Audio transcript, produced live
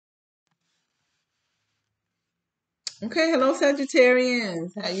Okay, hello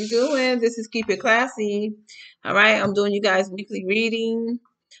Sagittarians. How you doing? This is Keep It Classy. All right, I'm doing you guys weekly reading.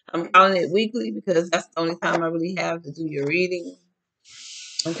 I'm calling it weekly because that's the only time I really have to do your reading.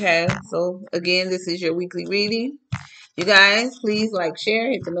 Okay, so again, this is your weekly reading. You guys, please like,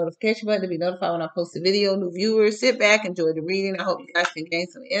 share, hit the notification button to be notified when I post a video. New viewers, sit back, enjoy the reading. I hope you guys can gain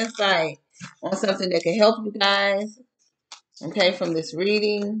some insight on something that can help you guys. Okay, from this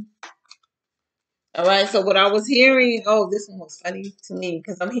reading. All right, so what I was hearing, oh, this one was funny to me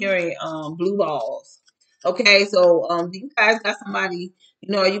because I'm hearing blue balls. Okay, so do you guys got somebody,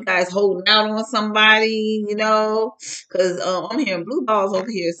 are you guys holding out on somebody, Because I'm hearing blue balls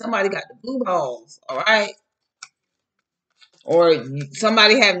over here. Somebody got the blue balls, all right? Or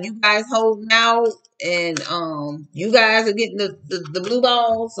somebody having you guys holding out and you guys are getting the blue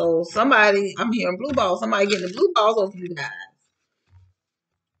balls. So somebody, I'm hearing blue balls, somebody getting the blue balls over you guys.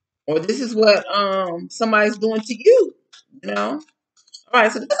 Or this is what somebody's doing to you, you know? All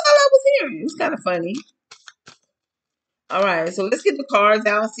right, so that's all I was hearing. It's kind of funny. All right, so let's get the cards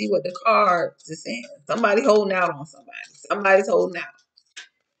out and see what the cards are saying. Somebody holding out on somebody. Somebody's holding out.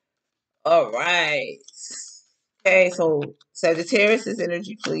 All right. Okay, so Sagittarius'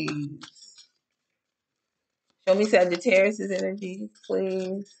 energy, please. Show me Sagittarius' energy,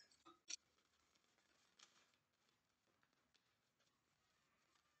 please.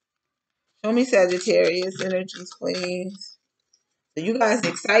 Show me Sagittarius energies, please. So you guys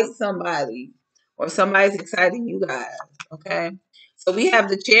excite somebody, or somebody's exciting you guys. Okay. So we have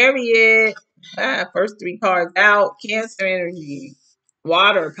the Chariot. First three cards out. Cancer energy.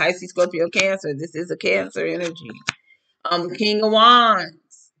 Water. Pisces, Scorpio, Cancer. This is a Cancer energy. The King of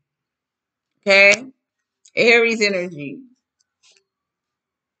Wands. Okay. Aries energy.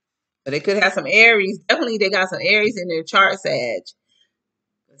 So they could have some Aries. Definitely they got some Aries in their chart, Sag.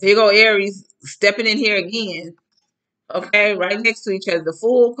 So here go Aries stepping in here again. Okay, right next to each other. The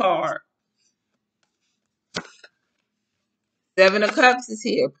Fool card. Seven of Cups is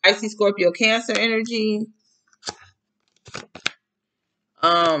here. Pisces, Scorpio, Cancer energy.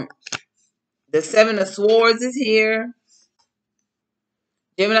 Um, the Seven of Swords is here.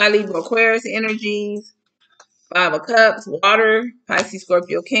 Gemini, Libra, Aquarius energies. Five of Cups, Water, Pisces,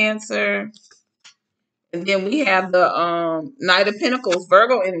 Scorpio, Cancer. And then we have the Knight of Pentacles,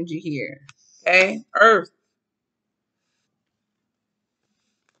 Virgo energy here. Okay, Earth.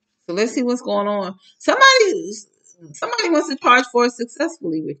 So let's see what's going on. Somebody wants to charge for it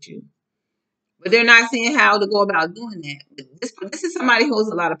successfully with you, but they're not seeing how to go about doing that. This is somebody who has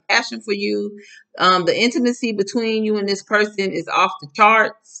a lot of passion for you. The intimacy between you and this person is off the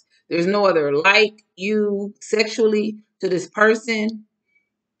charts. There's no other like you sexually to this person.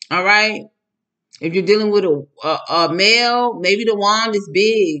 All right. If you're dealing with a male, maybe the wand is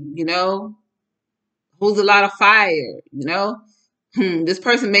big, holds a lot of fire. This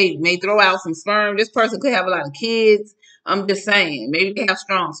person may throw out some sperm. This person could have a lot of kids. I'm just saying, maybe they have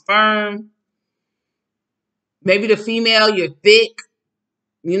strong sperm. Maybe the female, you're thick,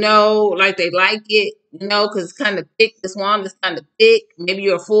 like they like it, because it's kind of thick. This wand is kind of thick. Maybe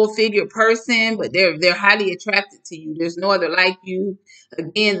you're a full figure person, but they're highly attracted to you. There's no other like you.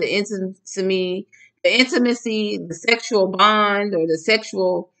 Again, the intimacy, the sexual bond or the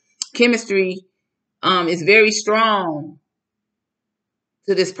sexual chemistry is very strong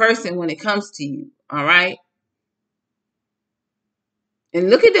to this person when it comes to you. All right. And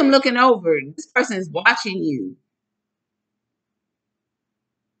look at them looking over. This person is watching you.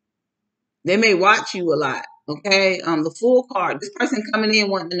 They may watch you a lot. Okay. The Fool card. This person coming in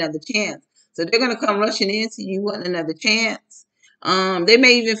wanting another chance. So they're gonna come rushing into you wanting another chance. They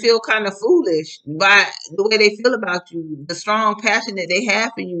may even feel kind of foolish by the way they feel about you, the strong passion that they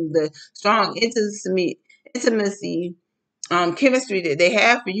have for you, the strong intimacy, chemistry that they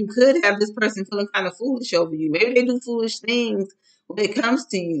have for you could have this person feeling kind of foolish over you. Maybe they do foolish things when it comes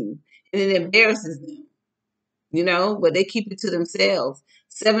to you and it embarrasses them, but they keep it to themselves.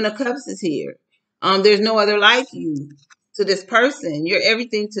 Seven of Cups is here. There's no other like you to this person. You're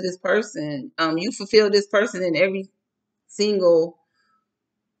everything to this person. You fulfill this person in every single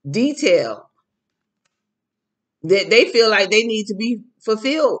detail that they feel like they need to be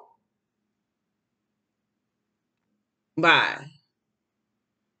fulfilled by.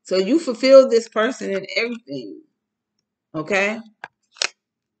 So you fulfill this person in everything. Okay?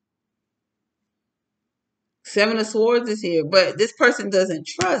 Seven of Swords is here, but this person doesn't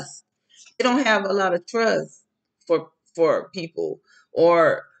trust. They don't have a lot of trust for people,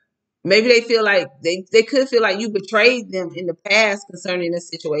 or Maybe they feel like they could feel like you betrayed them in the past concerning this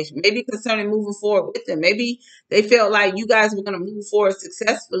situation. Maybe concerning moving forward with them. Maybe they felt like you guys were going to move forward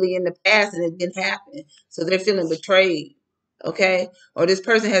successfully in the past and it didn't happen. So they're feeling betrayed. Okay. Or this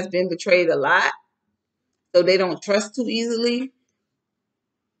person has been betrayed a lot. So they don't trust too easily.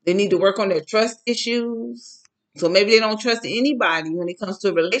 They need to work on their trust issues. So maybe they don't trust anybody when it comes to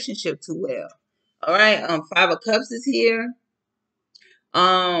a relationship too well. All right. Five of Cups is here.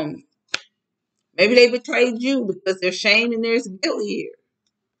 Um, Maybe they betrayed you because there's shame and there's guilt here.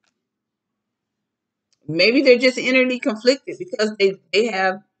 Maybe they're just innerly conflicted because they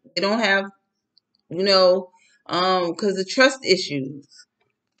don't have, you know, because of trust issues.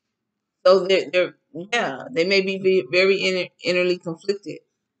 So they're yeah, they may be very innerly conflicted.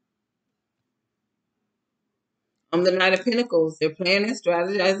 The Knight of Pentacles, they're planning and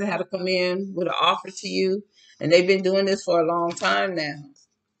strategizing how to come in with an offer to you, and they've been doing this for a long time now.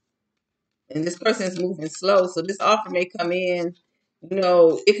 And this person is moving slow, so this offer may come in.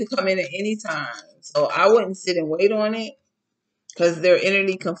 It could come in at any time. So I wouldn't sit and wait on it because they're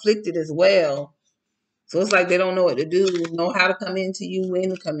innerly conflicted as well. So it's like they don't know what to do, know how to come into you, when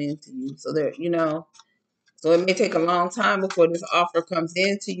to come into you. So so it may take a long time before this offer comes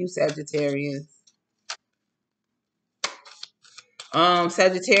into you, Sagittarius.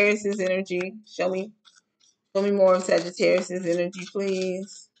 Sagittarius's energy. Show me more of Sagittarius's energy,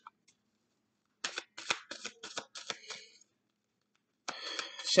 please.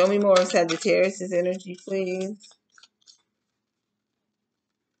 Show me more of Sagittarius's energy, please.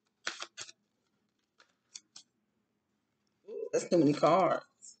 That's too many cards.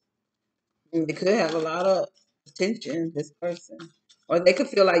 And they could have a lot of attention, this person. Or they could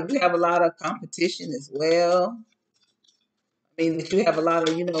feel like you have a lot of competition as well. I mean, that you have a lot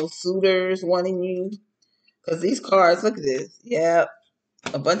of, suitors wanting you. Because these cards, look at this. Yeah,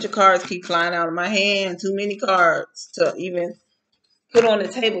 a bunch of cards keep flying out of my hand. Too many cards to even put on the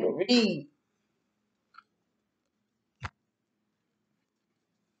table to read.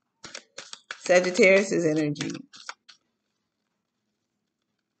 Sagittarius' energy.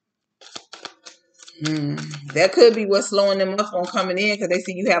 That could be what's slowing them up on coming in because they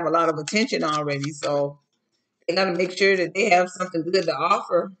see you have a lot of attention already. So they got to make sure that they have something good to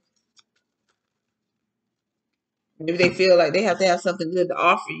offer. Maybe they feel like they have to have something good to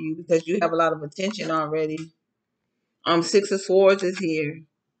offer you because you have a lot of attention already. Six of Swords is here.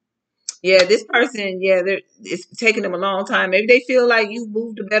 Yeah, this person, it's taking them a long time. Maybe they feel like you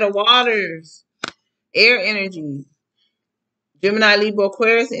moved to better waters. Air energy. Gemini, Libra,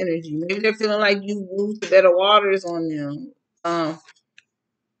 Aquarius energy. Maybe they're feeling like you moved to better waters on them.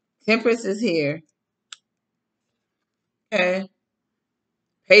 Temperance is here. Okay.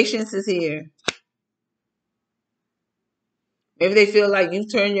 Patience is here. Maybe they feel like you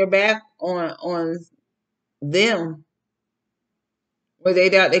turn your back on them, where they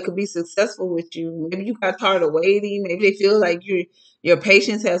doubt they could be successful with you. Maybe you got tired of waiting. Maybe they feel like your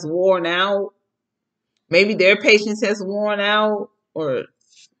patience has worn out. Maybe their patience has worn out, or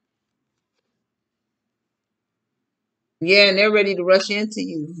and they're ready to rush into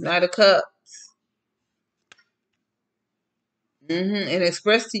you. Knight of Cups. And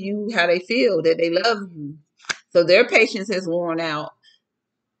express to you how they feel, that they love you. So their patience has worn out.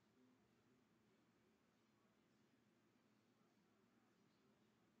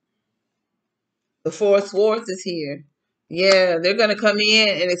 The Four of Swords is here. Yeah, they're gonna come in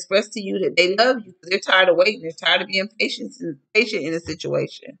and express to you that they love you because they're tired of waiting. They're tired of being patient in a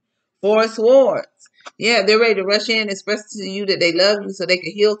situation. Four of Swords. Yeah, they're ready to rush in and express to you that they love you so they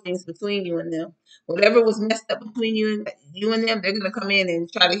can heal things between you and them. Whatever was messed up between you and them, they're gonna come in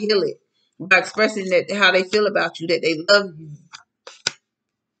and try to heal it by expressing that how they feel about you, that they love you.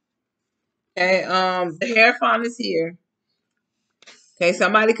 Okay, the Hierophant is here. Okay,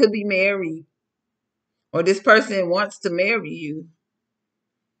 somebody could be married, or this person wants to marry you.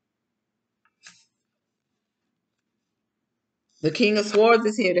 The King of Swords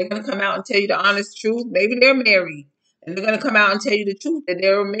is here. They're going to come out and tell you the honest truth. Maybe they're married, and they're going to come out and tell you the truth that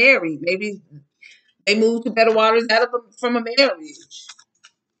they're married. Maybe they moved to better waters from a marriage.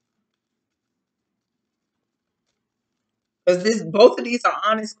 Because both of these are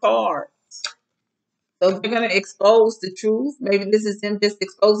honest cards. So they're going to expose the truth. Maybe this is them just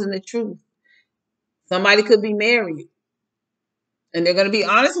exposing the truth. Somebody could be married, and they're going to be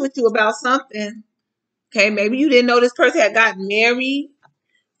honest with you about something. Okay, maybe you didn't know this person had gotten married.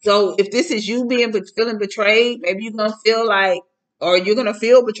 So if this is you feeling betrayed, maybe you're gonna feel like, or you're gonna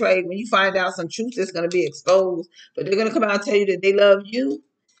feel betrayed when you find out some truth that's gonna be exposed. But they're gonna come out and tell you that they love you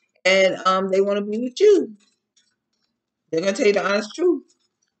and they want to be with you. They're gonna tell you the honest truth.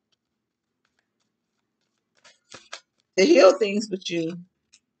 to heal things with you.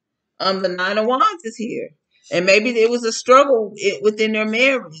 The Nine of Wands is here, and maybe there was a struggle within their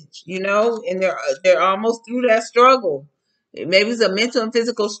marriage, and they're almost through that struggle. Maybe it's a mental and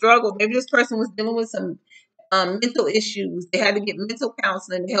physical struggle. Maybe this person was dealing with some mental issues. They had to get mental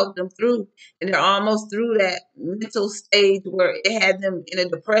counseling to help them through, and they're almost through that mental stage where it had them in a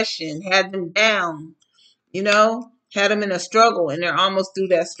depression, had them down, had them in a struggle, and they're almost through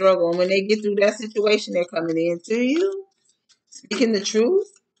that struggle. And when they get through that situation, they're coming into you, speaking the truth.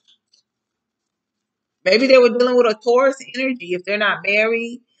 Maybe they were dealing with a Taurus energy. If they're not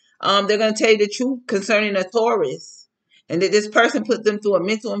married, they're going to tell you the truth concerning a Taurus. And that this person put them through a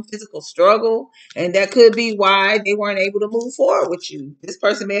mental and physical struggle. And that could be why they weren't able to move forward with you. This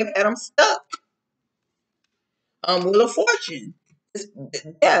person may have had them stuck. Wheel of Fortune.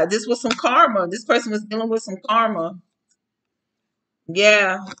 This was some karma. This person was dealing with some karma.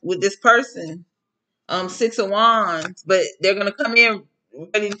 Yeah, with this person. Six of Wands. But they're going to come in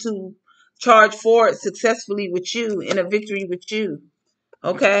ready to charge forward successfully with you, in a victory with you.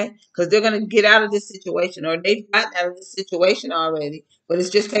 Okay? Because they're going to get out of this situation, or they've gotten out of this situation already. But it's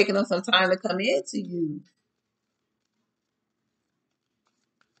just taking them some time to come into you.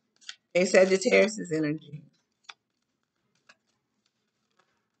 A Sagittarius' energy.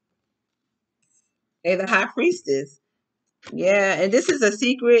 They're the High Priestess. Yeah, and this is a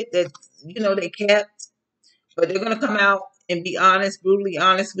secret that, they kept. But they're going to come out and be honest, brutally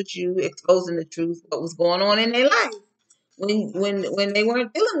honest with you, exposing the truth, what was going on in their life when they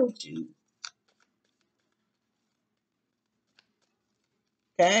weren't dealing with you.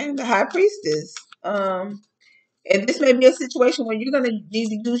 Okay, the High Priestess. And this may be a situation where you're going to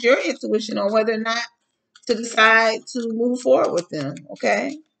need to use your intuition on whether or not to decide to move forward with them.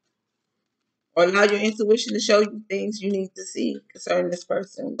 Okay, or allow your intuition to show you things you need to see concerning this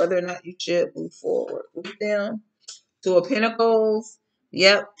person, whether or not you should move forward with them. Two of Pentacles.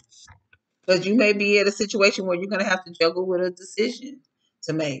 Yep, because you may be at a situation where you're going to have to juggle with a decision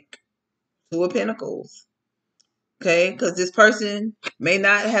to make. Two of Pentacles. Okay, because this person may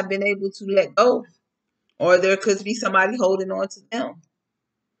not have been able to let go, or there could be somebody holding on to them,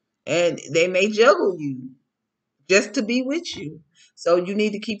 and they may juggle you just to be with you. So you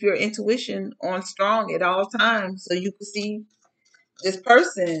need to keep your intuition on strong at all times, so you can see this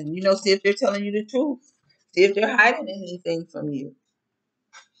person. See if they're telling you the truth. See if they're hiding anything from you.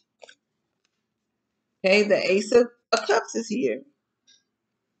 Okay, the Ace of Cups is here.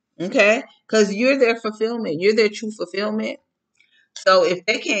 Okay, because you're their fulfillment. You're their true fulfillment. So if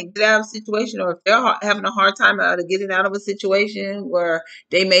they can't get out of a situation, or if they're having a hard time out of getting out of a situation where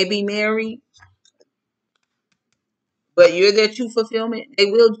they may be married, but you're their true fulfillment, they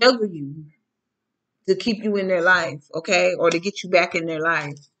will juggle you to keep you in their life, okay? Or to get you back in their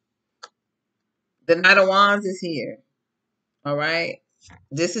life. The Knight of Wands is here, all right?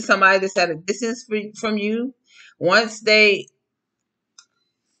 This is somebody that's at a distance from you. Once they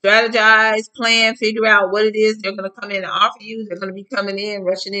strategize, plan, figure out what it is they're going to come in and offer you, they're going to be coming in,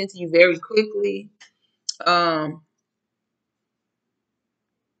 rushing into you very quickly.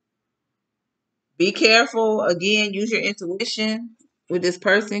 Be careful. Again, use your intuition with this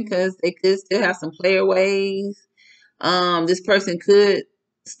person, because they could still have some player ways. This person could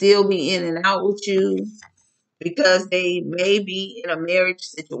still be in and out with you, because they may be in a marriage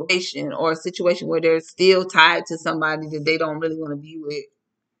situation, or a situation where they're still tied to somebody that they don't really want to be with.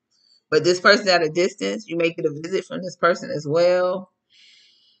 But this person at a distance, you may get a visit from this person as well.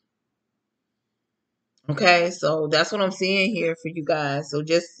 Okay, so that's what I'm seeing here for you guys. So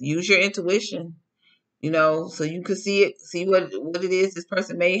just use your intuition, so you can see what it is this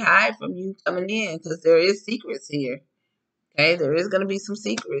person may hide from you coming in, because there is secrets here. Okay, there is going to be some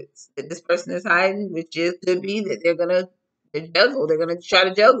secrets that this person is hiding, which could be that they're going to try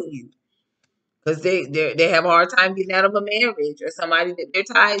to juggle you, because they have a hard time getting out of a marriage, or somebody that they're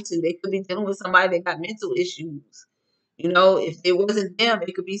tied to. They could be dealing with somebody that got mental issues. If it wasn't them,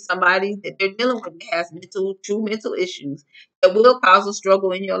 it could be somebody that they're dealing with that has true mental issues that will cause a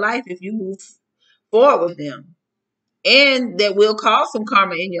struggle in your life if you move forward with them. And that will cause some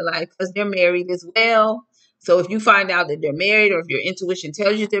karma in your life, because they're married as well. So if you find out that they're married, or if your intuition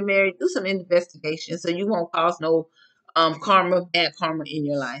tells you they're married, do some investigation so you won't cause no bad karma in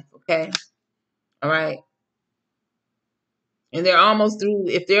your life. Okay? All right. And they're almost through.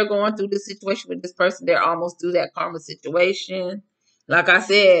 If they're going through this situation with this person, they're almost through that karma situation. Like I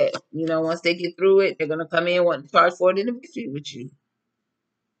said, once they get through it, they're going to come in wanting to charge for it in a victory with you.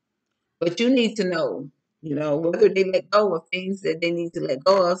 But you need to know, whether they let go of things that they need to let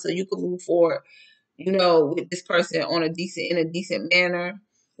go of, so you can move forward, with this person in a decent manner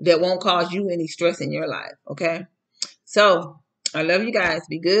that won't cause you any stress in your life. Okay. So I love you guys.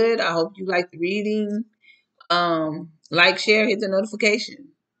 Be good. I hope you like the reading. Like, share, hit the notification.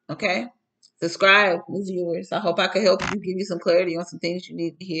 Okay. Subscribe, new viewers. I hope I could help you, give you some clarity on some things you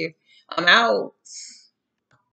need to hear. I'm out.